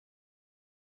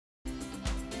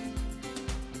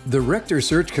The Rector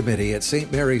Search Committee at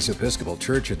St. Mary's Episcopal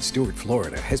Church in Stuart,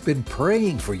 Florida has been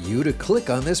praying for you to click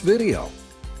on this video.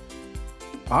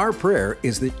 Our prayer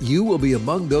is that you will be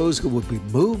among those who will be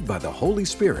moved by the Holy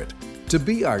Spirit to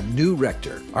be our new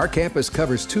rector. Our campus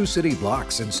covers 2 city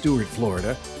blocks in Stuart,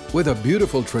 Florida, with a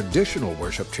beautiful traditional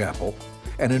worship chapel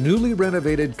and a newly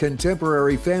renovated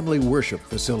contemporary family worship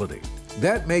facility.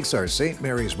 That makes our St.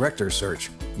 Mary's Rector Search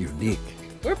unique.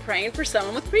 We're praying for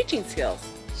someone with preaching skills.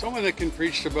 Someone that can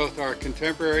preach to both our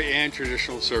contemporary and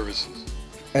traditional services.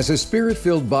 As a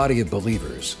spirit-filled body of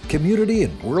believers, community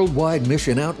and worldwide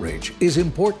mission outreach is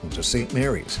important to St.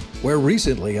 Mary's, where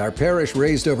recently our parish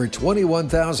raised over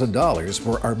 $21,000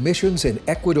 for our missions in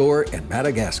Ecuador and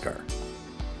Madagascar.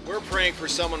 We're praying for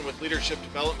someone with leadership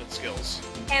development skills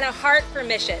and a heart for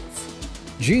missions.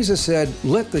 Jesus said,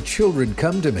 "Let the children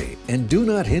come to me and do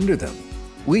not hinder them."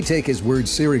 We take his words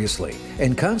seriously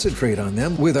and concentrate on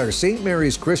them with our St.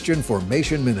 Mary's Christian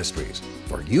Formation Ministries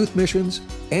for youth missions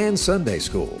and Sunday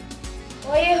school.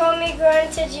 Will you hold me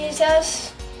growing to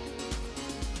Jesus?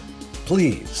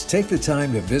 Please take the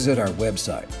time to visit our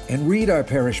website and read our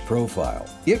parish profile.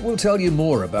 It will tell you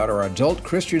more about our adult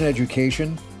Christian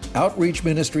education, outreach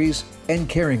ministries, and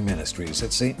caring ministries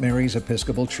at St. Mary's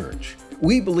Episcopal Church.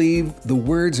 We believe the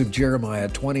words of Jeremiah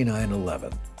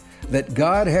 29:11, that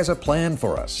God has a plan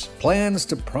for us, plans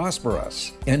to prosper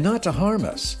us and not to harm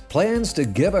us, plans to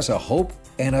give us a hope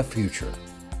and a future.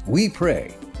 We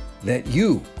pray that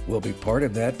you will be part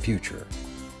of that future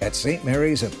at St.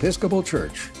 Mary's Episcopal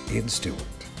Church in Stuart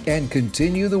and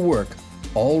continue the work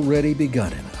already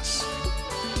begun in us.